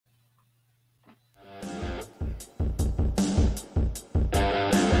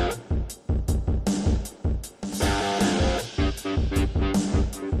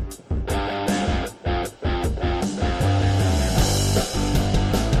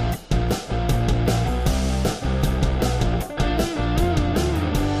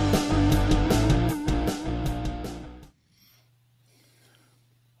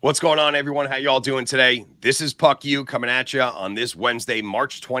What's going on, everyone? How y'all doing today? This is Puck U coming at you on this Wednesday,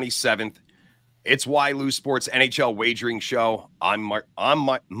 March 27th. It's Why Lose Sports NHL Wagering Show. I'm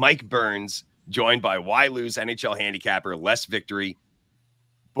Mike Burns, joined by Why Lose NHL handicapper Les Victory.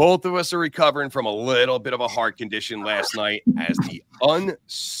 Both of us are recovering from a little bit of a heart condition last night as the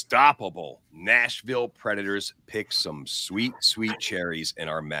unstoppable Nashville Predators picked some sweet, sweet cherries in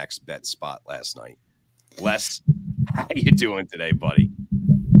our max bet spot last night. Les, how you doing today, buddy?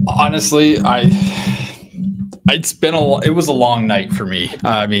 Honestly, it was a long night for me.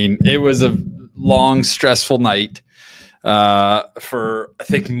 I mean, it was a long, stressful night for I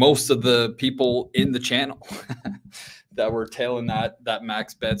think most of the people in the channel that were tailing that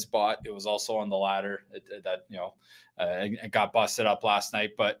max bet spot. It was also on the ladder it got busted up last night,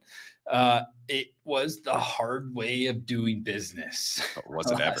 but it was the hard way of doing business.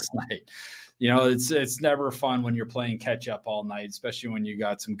 Was it ever? Night. You know, it's never fun when you're playing catch up all night, especially when you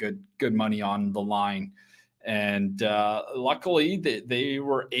got some good money on the line. And luckily, they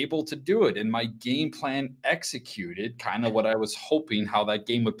were able to do it. And my game plan executed kind of what I was hoping how that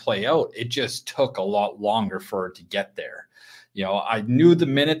game would play out. It just took a lot longer for it to get there. You know, I knew the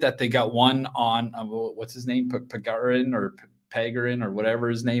minute that they got one on, what's his name, Pagarin or whatever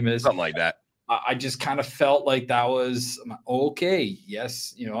his name is. Something like that. I just kind of felt like that was okay.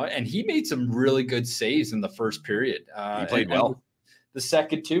 Yes. You know, and he made some really good saves in the first period. He played well. The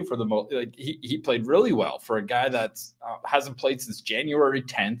second too, for the most, like he played really well for a guy that's hasn't played since January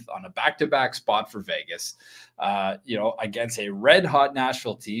 10th on a back-to-back spot for Vegas. You know, against a red-hot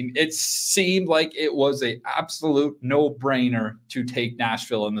Nashville team. It seemed like it was a absolute no-brainer to take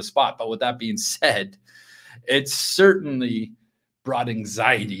Nashville in the spot. But with that being said, it certainly brought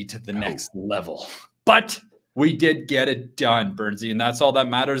anxiety to the next level. But we did get it done, Burnsy, and that's all that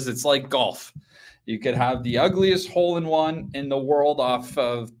matters. It's like golf. You could have the ugliest hole-in-one in the world off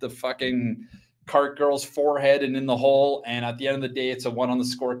of the fucking cart girl's forehead and in the hole, and at the end of the day, it's a 1 on the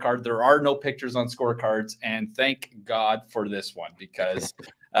scorecard. There are no pictures on scorecards, and thank God for this one because,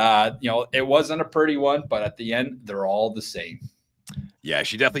 you know, it wasn't a pretty one, but at the end, they're all the same. Yeah,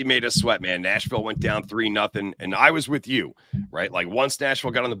 she definitely made us sweat, man. Nashville went down 3-0, and I was with you, right? Like, once Nashville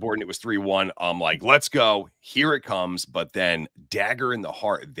got on the board and it was 3-1, I'm like, let's go. Here it comes. But then dagger in the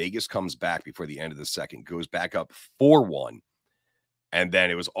heart, Vegas comes back before the end of the second, goes back up 4-1, and then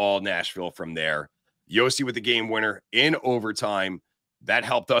it was all Nashville from there. Josi with the game winner in overtime. That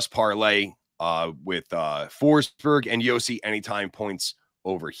helped us parlay with Forsberg and Josi anytime points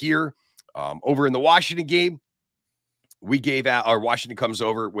over here. Over in the Washington game, we gave out, our Washington comes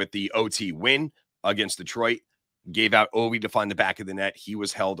over with the OT win against Detroit, gave out Ovi to find the back of the net. He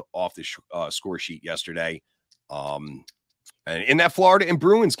was held off the score sheet yesterday. And in that Florida and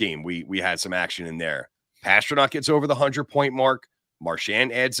Bruins game, we had some action in there. Pastrnak gets over the 100-point mark.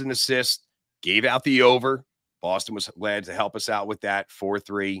 Marchand adds an assist, gave out the over. Boston was glad to help us out with that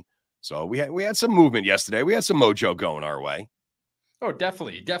 4-3. So we had some movement yesterday. We had some mojo going our way. Oh,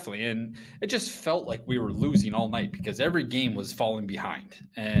 definitely. And it just felt like we were losing all night because every game was falling behind,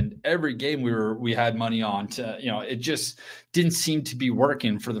 and every game we had money on to, you know, it just didn't seem to be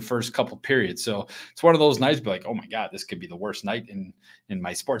working for the first couple periods. So it's one of those nights be like, oh my God, this could be the worst night in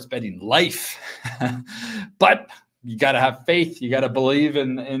my sports betting life. But you got to have faith. You got to believe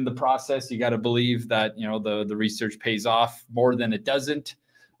in the process. You got to believe that, you know, the research pays off more than it doesn't.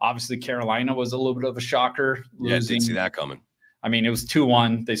 Obviously, Carolina was a little bit of a shocker. Yeah, didn't see that coming. I mean, it was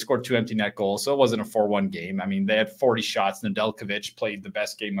 2-1. They scored 2 empty net goals, so it wasn't a 4-1 game. I mean, they had 40 shots. Nedeljkovic played the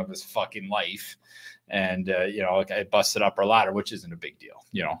best game of his fucking life. And, you know, it busted up our ladder, which isn't a big deal.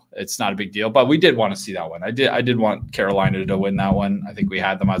 You know, it's not a big deal. But we did want to see that one. I did want Carolina to win that one. I think we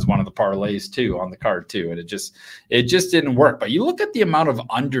had them as one of the parlays, too, on the card, too. And it just didn't work. But you look at the amount of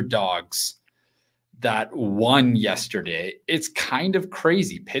underdogs that won yesterday, it's kind of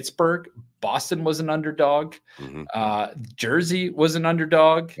crazy. Pittsburgh, Boston was an underdog. Mm-hmm. Jersey was an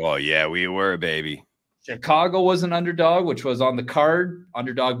underdog. Oh, yeah, we were, baby. Chicago was an underdog, which was on the card.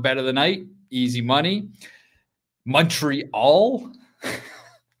 Underdog bet of the night, easy money. Montreal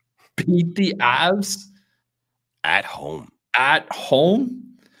beat the Avs at home.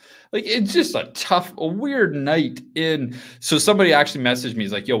 Like, it's just a weird night in. So somebody actually messaged me.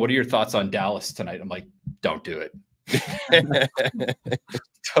 He's like, yo, what are your thoughts on Dallas tonight? I'm like, don't do it.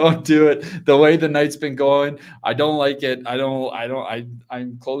 Don't do it. The way the night's been going, I don't like it.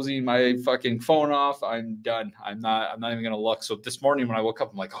 I'm closing my fucking phone off. I'm done. I'm not even going to look. So this morning when I woke up,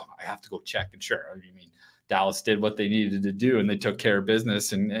 I'm like, oh, I have to go check. And sure, I mean, Dallas did what they needed to do and they took care of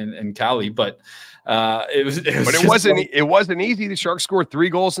business in Cali, but it wasn't easy. The Sharks scored 3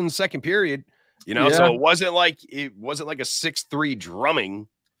 goals in the second period, you know, so it wasn't like a 6-3 drumming.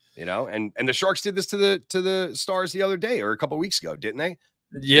 you know, and the Sharks did this to the Stars the other day or a couple weeks ago, didn't they?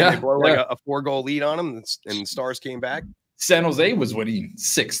 Yeah, they blow like a 4-goal lead on them, and Stars came back. San Jose was winning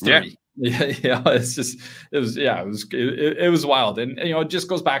 6-3. Yeah, it's just it was wild, and you know, it just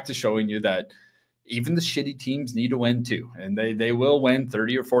goes back to showing you that even the shitty teams need to win too, and they will win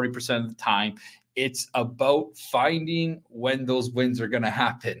 30 or 40% of the time. It's about finding when those wins are going to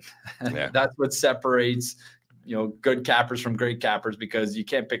happen. Yeah. That's what separates, you know, good cappers from great cappers, because you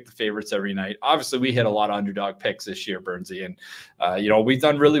can't pick the favorites every night. Obviously, we hit a lot of underdog picks this year, Burnsy, and you know, we've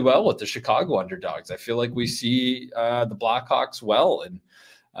done really well with the Chicago underdogs. I feel like we see the Blackhawks well, and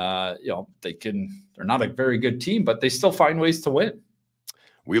you know, they're not a very good team, but they still find ways to win.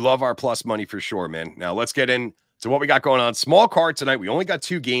 We love our plus money for sure, man. Now let's get into what we got going on. Small card tonight. We only got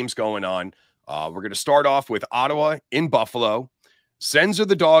 2 games going on. We're going to start off with Ottawa in Buffalo. Sens are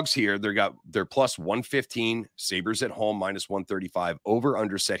the dogs here. They're plus 115. Sabres at home minus 135. Over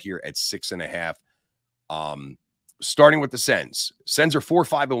under set here at 6.5. Starting with the Sens. Sens are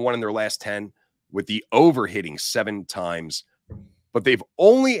 4-5-1 in their last 10, with the over hitting 7 times. But they've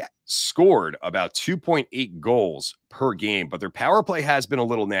only scored about 2.8 goals per game. But their power play has been a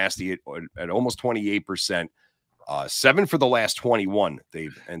little nasty at almost 28%. 7 for the last 21.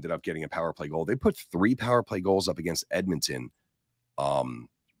 They've ended up getting a power play goal. They put 3 power play goals up against Edmonton. And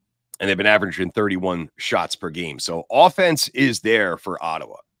they've been averaging 31 shots per game. So offense is there for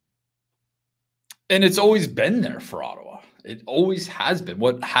Ottawa. And it's always been there for Ottawa. It always has been.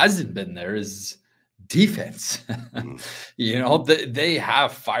 What hasn't been there is defense. You know, they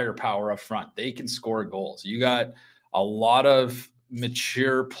have firepower up front. They can score goals. You got a lot of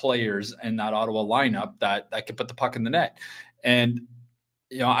mature players in that Ottawa lineup that can put the puck in the net. And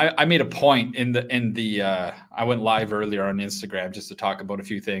you know, I made a point in the I went live earlier on Instagram just to talk about a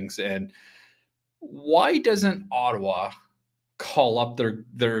few things. And why doesn't Ottawa call up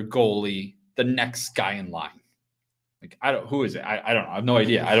their goalie the next guy in line? Like, who is it? I don't know. I have no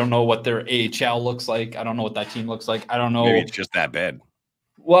idea. I don't know what their AHL looks like. I don't know what that team looks like. I don't know. Maybe it's just that bad.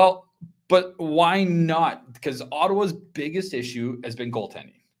 Well, but why not? Because Ottawa's biggest issue has been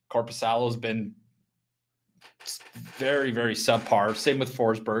goaltending. Korpisalo's been very, very subpar. Same with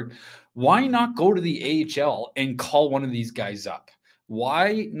Forsberg. Why not go to the AHL and call one of these guys up?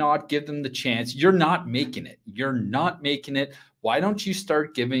 Why not give them the chance? You're not making it. You're not making it. Why don't you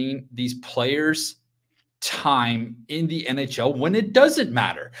start giving these players time in the NHL when it doesn't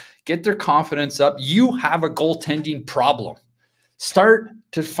matter? Get their confidence up. You have a goaltending problem. Start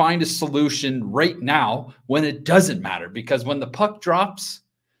to find a solution right now when it doesn't matter, because when the puck drops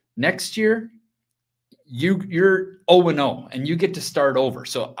next year, you're 0-0 and you get to start over.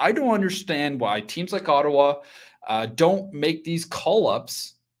 So I don't understand why teams like Ottawa don't make these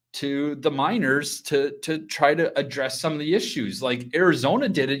call-ups to the minors to try to address some of the issues. Like Arizona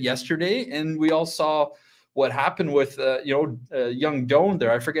did it yesterday, and we all saw what happened with young Doan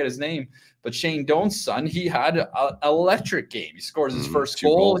there. I forget his name, but Shane Doan's son. He had an electric game. He scores his first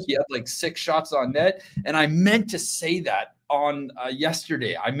goal. He had like 6 shots on net, and I meant to say that on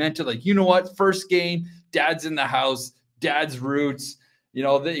yesterday. I meant to, like, you know what? First game, dad's in the house, dad's roots. You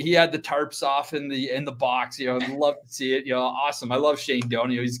know, he had the tarps off in the box. You know, I'd love to see it. You know, awesome. I love Shane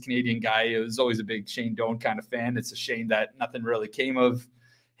Doan. You know, he's a Canadian guy. I was always a big Shane Doan kind of fan. It's a shame that nothing really came of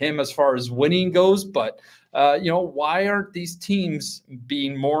him as far as winning goes. But, you know, why aren't these teams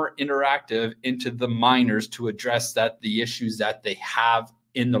being more interactive into the minors to address the issues that they have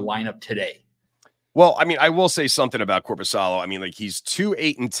in the lineup today? Well, I mean, I will say something about Korpisalo. I mean, like, he's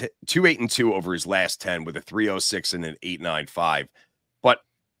 2-8-2 over his last 10 with a 3.06 and an 8.95. But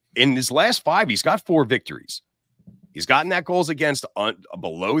in his last 5, he's got 4 victories. He's gotten that goals against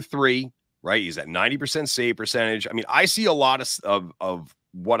below 3, right? He's at 90% save percentage. I mean, I see a lot of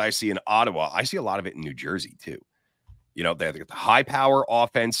what I see in Ottawa. I see a lot of it in New Jersey too. You know, they've got the high power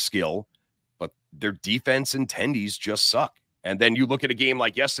offense skill, but their defense and tendies just suck. And then you look at a game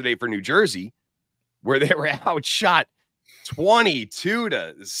like yesterday for New Jersey, where they were outshot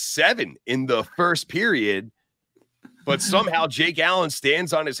 22-7 in the first period. But somehow Jake Allen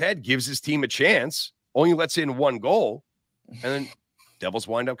stands on his head, gives his team a chance, only lets in 1 goal, and then Devils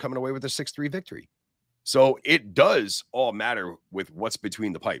wind up coming away with a 6-3 victory. So it does all matter with what's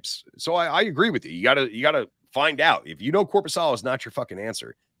between the pipes. So I agree with you. You gotta find out. If you know Korpisalo is not your fucking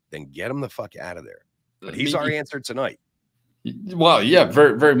answer, then get him the fuck out of there. But he's our answer tonight. Well, yeah,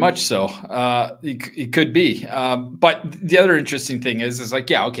 very, very much so. It could be. But the other interesting thing is like,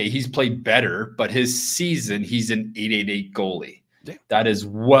 yeah, okay, he's played better, but his season, he's an 8.88 goalie. Yeah. That is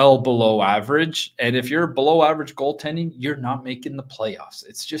well below average. And if you're below average goaltending, you're not making the playoffs.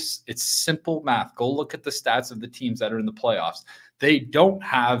 It's simple math. Go look at the stats of the teams that are in the playoffs. They don't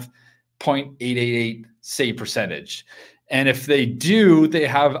have .888 save percentage. And if they do, they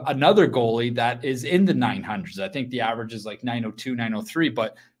have another goalie that is in the 900s. I think the average is like 902, 903,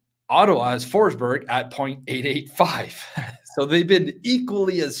 but Ottawa has Forsberg at .885. So they've been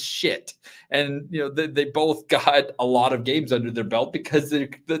equally as shit. And, they both got a lot of games under their belt because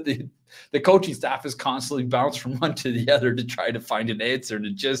the coaching staff has constantly bounced from one to the other to try to find an answer. And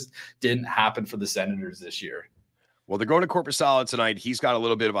it just didn't happen for the Senators this year. Well, they're going to Korpisalo tonight. He's got a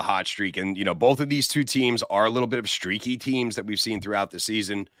little bit of a hot streak. And, both of these two teams are a little bit of streaky teams that we've seen throughout the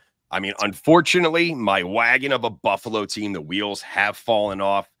season. I mean, unfortunately, my wagon of a Buffalo team, the wheels have fallen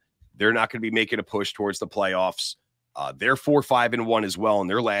off. They're not going to be making a push towards the playoffs. They're 4-5-1 as well in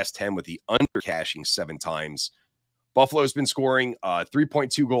their last 10 with the under cashing 7 times. Buffalo's been scoring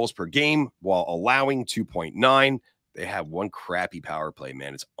 3.2 goals per game while allowing 2.9. They have one crappy power play,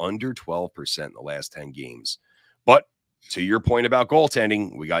 man. It's under 12% in the last 10 games. But to your point about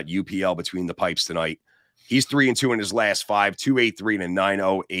goaltending, we got UPL between the pipes tonight. He's 3-2 in his last 5, 2.83 and a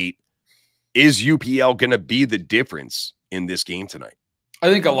 9.08. Is UPL going to be the difference in this game tonight? I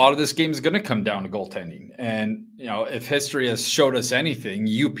think a lot of this game is going to come down to goaltending. And, if history has showed us anything,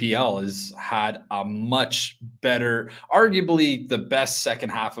 UPL has had a much better, arguably the best second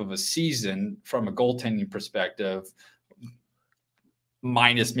half of a season from a goaltending perspective,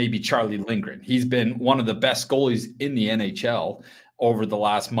 minus maybe Charlie Lindgren. He's been one of the best goalies in the NHL over the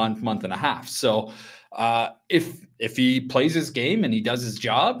last month and a half. So if he plays his game and he does his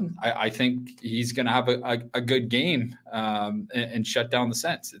job, I think he's going to have a good game and shut down the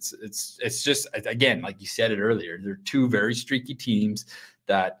Sens. It's just, again, like you said it earlier, they're two very streaky teams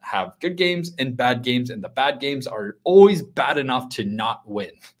that have good games and bad games, and the bad games are always bad enough to not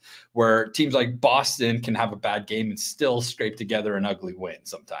win, where teams like Boston can have a bad game and still scrape together an ugly win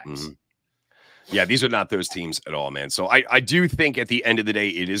sometimes. Mm-hmm. Yeah, these are not those teams at all, man. So I do think at the end of the day,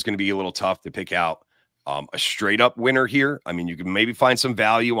 it is going to be a little tough to pick out a straight up winner here. I mean, you can maybe find some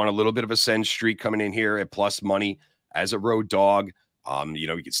value on a little bit of a Sens streak coming in here at plus money as a road dog.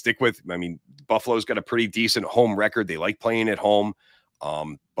 You can stick with, Buffalo's got a pretty decent home record. They like playing at home.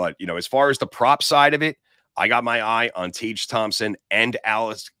 But as far as the prop side of it, I got my eye on Tage Thompson and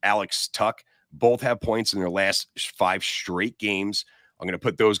Alex Tuck. Both have points in their last 5 straight games. I'm going to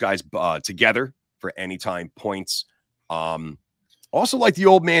put those guys together for anytime points. Also like the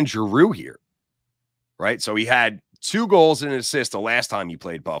old man Giroux here, right? So he had 2 goals and an assist the last time he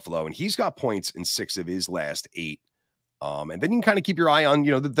played Buffalo, and he's got points in 6 of his last 8. And then you can kind of keep your eye on,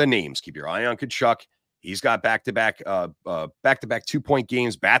 the names. Keep your eye on Tkachuk. He's got back-to-back 2-point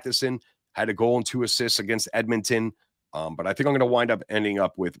games. Batherson had a goal and 2 assists against Edmonton. But I think I'm going to wind up ending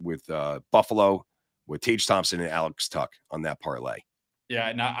up with Buffalo with Tage Thompson and Alex Tuck on that parlay. Yeah,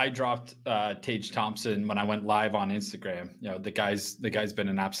 and I dropped Tage Thompson when I went live on Instagram. The guy's been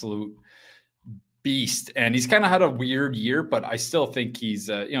an absolute beast, and he's kind of had a weird year, but I still think he's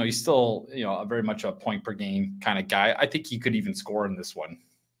still a very much a point per game kind of guy. I think he could even score in this one.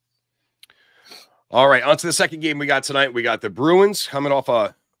 All right, on to the second game we got tonight. We got the Bruins coming off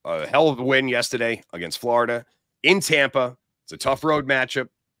a hell of a win yesterday against Florida in Tampa. It's a tough road matchup.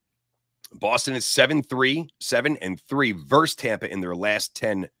 Boston is 7-3 versus Tampa in their last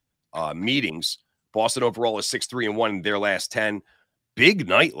 10 meetings. Boston overall is 6-3-1 in their last 10. Big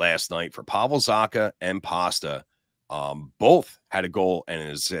night last night for Pavel Zacha and Pasta. Both had a goal and an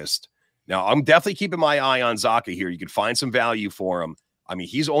assist. Now, I'm definitely keeping my eye on Zacha here. You could find some value for him.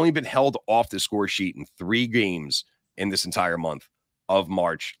 He's only been held off the score sheet in 3 games in this entire month of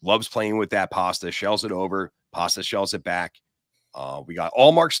March. Loves playing with that. Pasta shells it over. Pasta shells it back. We got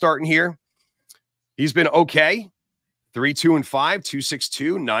Allmark starting here. He's been okay. 3-2-5,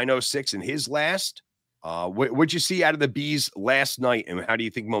 2-6-2, 9-0-6 in his last. What'd you see out of the Bees last night, and how do you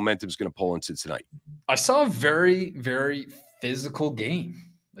think momentum's going to pull into tonight? I saw a very, very physical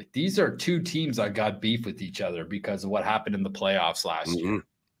game. Like, these are 2 teams that got beef with each other because of what happened in the playoffs last year,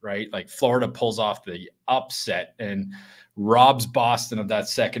 right? Like, Florida pulls off the upset and robs Boston of that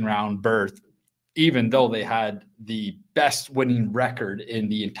second round berth, even though they had the best winning record in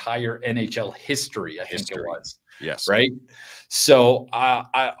the entire NHL history, I think it was. Yes. Right. So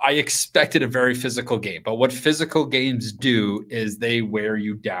I expected a very physical game, but what physical games do is they wear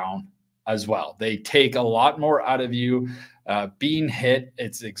you down as well. They take a lot more out of you. Being hit,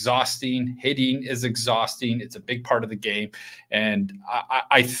 it's exhausting. Hitting is exhausting. It's a big part of the game. And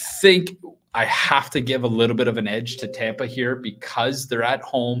I think I have to give a little bit of an edge to Tampa here because they're at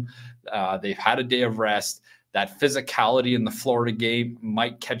home. They've had a day of rest. That physicality in the Florida game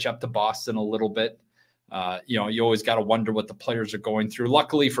might catch up to Boston a little bit. You always got to wonder what the players are going through.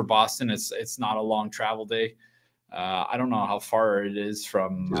 Luckily for Boston, it's not a long travel day. I don't know how far it is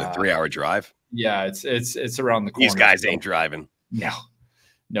from. It's a 3-hour drive. Yeah, it's around the corner. These guys ain't driving.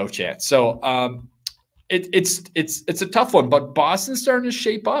 No chance. So it's a tough one, but Boston's starting to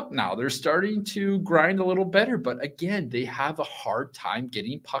shape up now. They're starting to grind a little better, but again, they have a hard time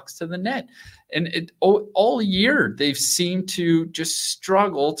getting pucks to the net. And all year they've seemed to just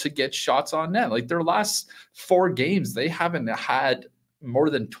struggle to get shots on net. Like their last 4 games, they haven't had more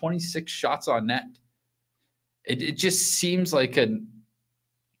than 26 shots on net. It just seems like a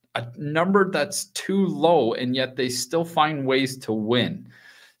number that's too low, and yet they still find ways to win.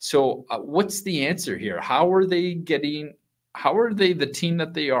 So what's the answer here? How are they the team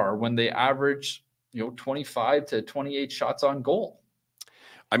that they are when they average, 25 to 28 shots on goal?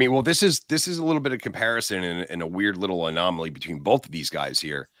 I mean, well, this is a little bit of comparison and a weird little anomaly between both of these guys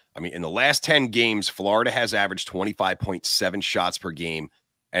here. I mean, in the last 10 games, Florida has averaged 25.7 shots per game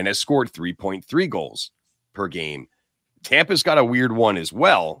and has scored 3.3 goals per game. Tampa's got a weird one as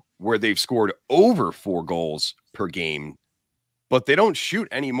well, where they've scored over 4 goals per game, but they don't shoot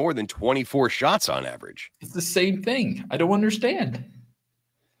any more than 24 shots on average. It's the same thing. I don't understand.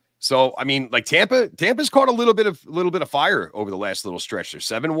 So, I mean, like Tampa's caught a little bit of fire over the last little stretch. They're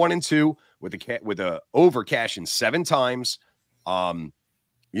 7-1-2 with a over cash in 7 times.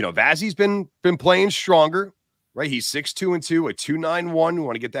 Vazzy's been playing stronger, right? He's 6-2-2, a 2.91. We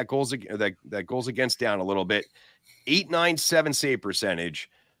want to get that goals against down a little bit. 8.97 save percentage.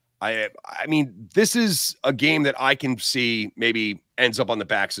 I mean, this is a game that I can see maybe ends up on the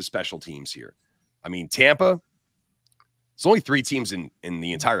backs of special teams here. I mean, Tampa, there's only 3 teams in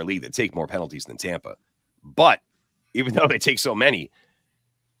the entire league that take more penalties than Tampa. But even though they take so many,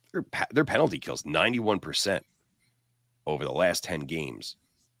 their penalty kills 91% over the last 10 games.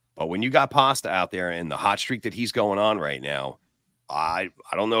 But when you got Pasta out there and the hot streak that he's going on right now, I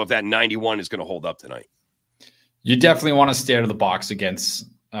don't know if that 91 is going to hold up tonight. You definitely want to stay out of the box against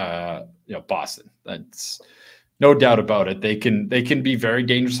Boston. That's no doubt about it. They can be very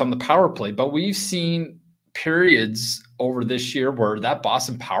dangerous on the power play, but we've seen periods over this year where that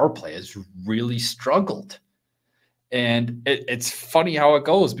Boston power play has really struggled. And it's funny how it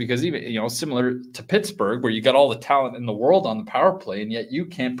goes, because even, similar to Pittsburgh, where you got all the talent in the world on the power play, and yet you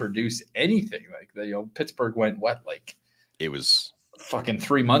can't produce anything. Like Pittsburgh went it was fucking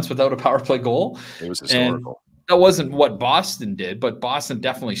 3 months without a power play goal. It was historical. And that wasn't what Boston did, but Boston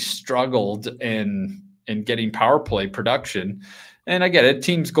definitely struggled in getting power play production. And I get it.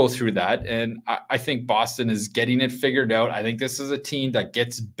 Teams go through that. And I think Boston is getting it figured out. I think this is a team that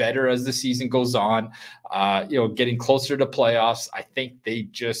gets better as the season goes on, getting closer to playoffs. I think they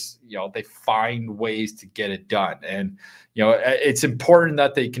just, they find ways to get it done. And, it's important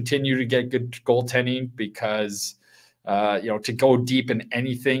that they continue to get good goaltending, because, to go deep in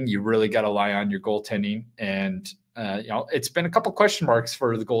anything, you really got to rely on your goaltending. And, it's been a couple question marks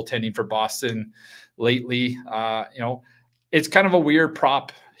for the goaltending for Boston lately. It's kind of a weird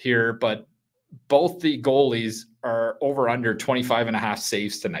prop here, but both the goalies are over under 25.5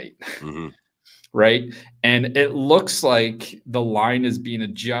 saves tonight. Mm-hmm. Right. And it looks like the line is being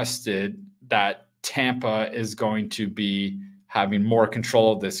adjusted that Tampa is going to be having more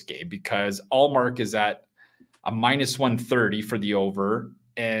control of this game, because Allmark is at a -130 for the over,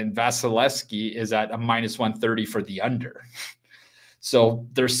 and Vasilevsky is at a -130 for the under. So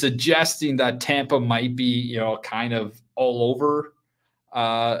they're suggesting that Tampa might be, kind of all over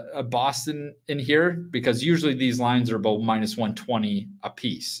Boston in here, because usually these lines are about -120 a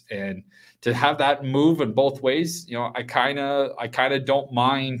piece. And to have that move in both ways, I kind of don't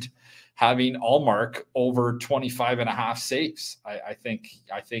mind having Allmark over 25.5 saves. I think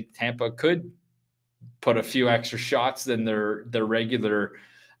Tampa could put a few extra shots than their regular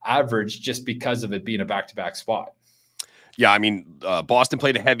average, just because of it being a back-to-back spot. Yeah, I mean, Boston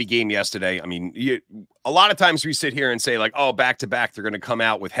played a heavy game yesterday. I mean, a lot of times we sit here and say, like, oh, back-to-back, they're going to come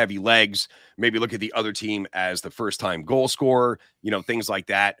out with heavy legs. Maybe look at the other team as the first-time goal scorer, things like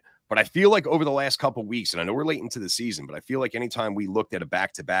that. But I feel like over the last couple of weeks, and I know we're late into the season, but I feel like anytime we looked at a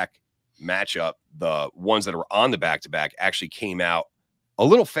back-to-back matchup, the ones that are on the back-to-back actually came out a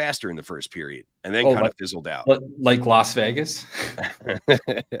little faster in the first period and then kind of fizzled out. Like Las Vegas?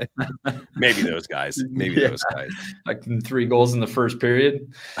 Maybe those guys. Those guys. Like 3 goals in the first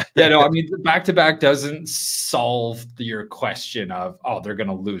period. Yeah, no, I mean, the back-to-back doesn't solve your question of, they're going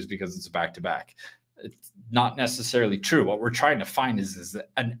to lose because it's a back-to-back. It's not necessarily true. What we're trying to find is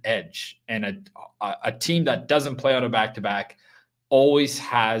an edge, and a team that doesn't play on a back-to-back always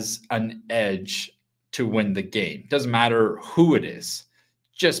has an edge to win the game. Doesn't matter who it is.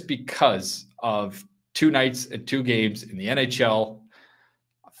 Just because of 2 nights and 2 games in the NHL,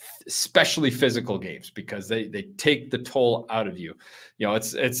 especially physical games, because they take the toll out of you. You know,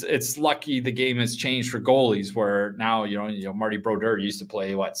 it's lucky the game has changed for goalies, where now, you know, Marty Brodeur used to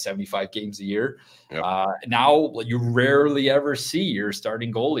play 75 games a year. Yep. Now you rarely ever see your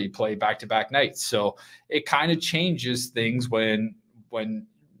starting goalie play back-to-back nights. So it kind of changes things when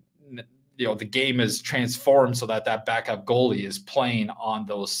you know the game is transformed so that backup goalie is playing on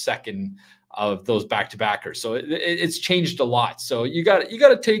those second of those back-to-backers. So it's changed a lot. So you got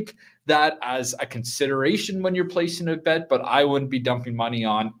to take that as a consideration when you're placing a bet, but I wouldn't be dumping money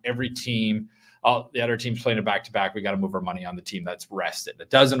on every team. Oh, the other team's playing a back-to-back, we got to move our money on the team that's rested. It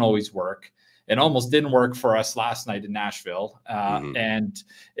doesn't always work. It almost didn't work for us last night in Nashville. And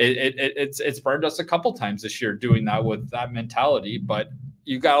it's burned us a couple times this year doing that with that mentality. But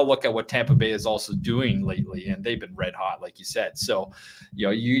you got to look at what Tampa Bay is also doing lately, and they've been red hot, like you said. So, you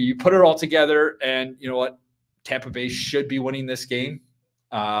know, you put it all together, and you know what? Tampa Bay should be winning this game,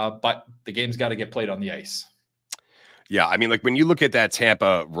 but the game's got to get played on the ice. Yeah, I mean, like when you look at that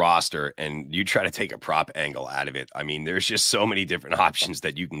Tampa roster and you try to take a prop angle out of it, I mean, there's just so many different options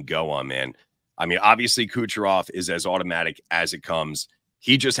that you can go on, man. I mean, obviously Kucherov is as automatic as it comes.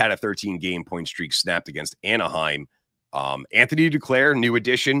 He just had a 13-game point streak snapped against Anaheim. Anthony Duclair, new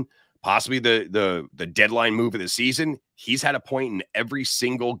addition, possibly the deadline move of the season. He's had a point in every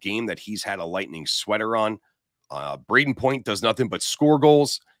single game that he's had a Lightning sweater on. Braden Point does nothing but score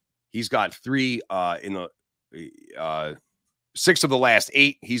goals. He's got 3 in the 6 of the last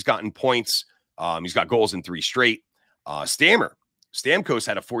 8. He's gotten points. He's got goals in 3 straight. Stamkos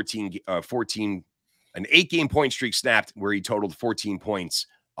had an 8-game point streak snapped where he totaled 14 points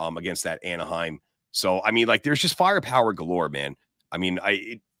against that Anaheim. So, I mean, like, there's just firepower galore, man. I mean,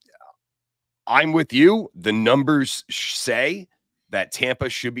 I'm with you. The numbers say that Tampa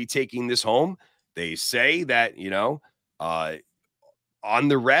should be taking this home. They say that, you know, on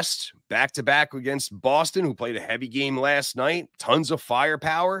the rest, back-to-back against Boston, who played a heavy game last night, tons of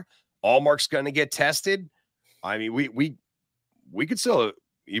firepower. Allmark's going to get tested. I mean, we could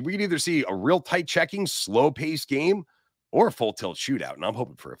either see a real tight checking, slow-paced game or a full tilt shootout, and I'm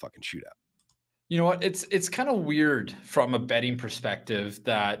hoping for a fucking shootout. You know what? It's kind of weird from a betting perspective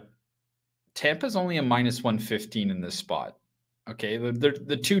that Tampa's only a -115 in this spot. Okay,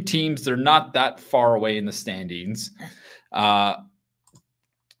 the two teams, they're not that far away in the standings.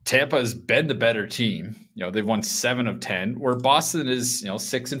 Tampa has been the better team. You know, they've won 7 of 10, where Boston is,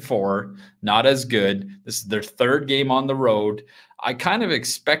 6-4, not as good. This is their 3rd game on the road. I kind of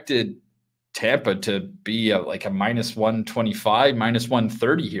expected Tampa to be like a -125,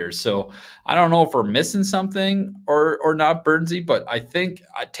 -130 here. So I don't know if we're missing something or not, Bernsey, but I think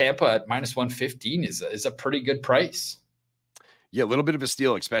Tampa at -115 is a pretty good price. Yeah, a little bit of a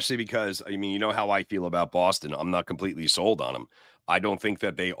steal, especially because, I mean, you know how I feel about Boston. I'm not completely sold on them. I don't think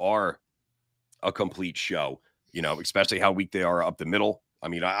that they are a complete show, you know, especially how weak they are up the middle. I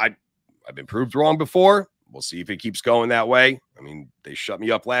mean, I've been proved wrong before. We'll see if it keeps going that way. I mean, they shut me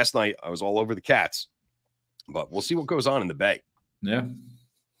up last night. I was all over the Cats, but we'll see what goes on in the Bay. Yeah.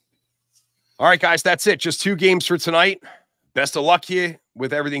 All right, guys, that's it. Just 2 games for tonight. Best of luck here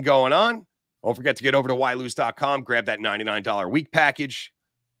with everything going on. Don't forget to get over to whylose.com, grab that $99 week package,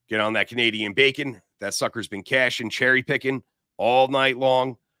 get on that Canadian bacon. That sucker's been cashing, cherry picking all night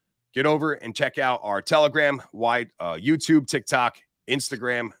long. Get over and check out our Telegram, YouTube, TikTok,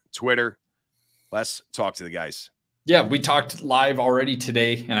 Instagram, Twitter. Let's talk to the guys. Yeah, we talked live already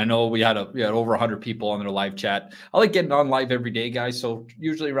today, and I know we had over 100 people on their live chat. I like getting on live every day, guys. So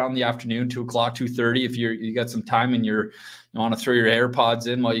usually around the afternoon, 2 o'clock, 2:30, if you got some time and you want to throw your AirPods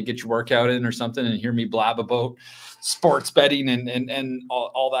in while you get your workout in or something and hear me blab about sports betting and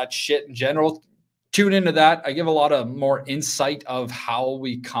all that shit in general, tune into that. I give a lot of more insight of how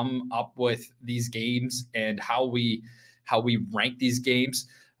we come up with these games and how we rank these games.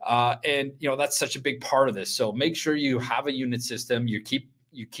 And that's such a big part of this. So make sure you have a unit system. You keep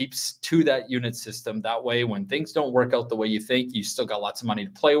to that unit system. That way, when things don't work out the way you think, you still got lots of money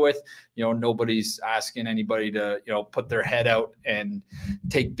to play with. Nobody's asking anybody to, put their head out and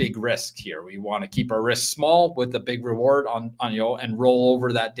take big risks here. We want to keep our risks small with a big reward on and roll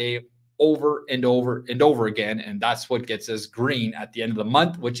over that day over and over and over again. And that's what gets us green at the end of the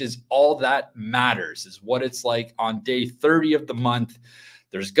month, which is all that matters, is what it's like on day 30 of the month.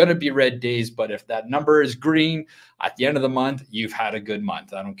 There's going to be red days, but if that number is green at the end of the month, you've had a good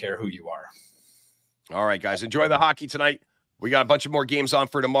month. I don't care who you are. All right, guys, enjoy the hockey tonight. We got a bunch of more games on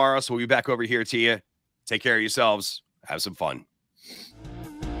for tomorrow, so we'll be back over here to you. Take care of yourselves. Have some fun.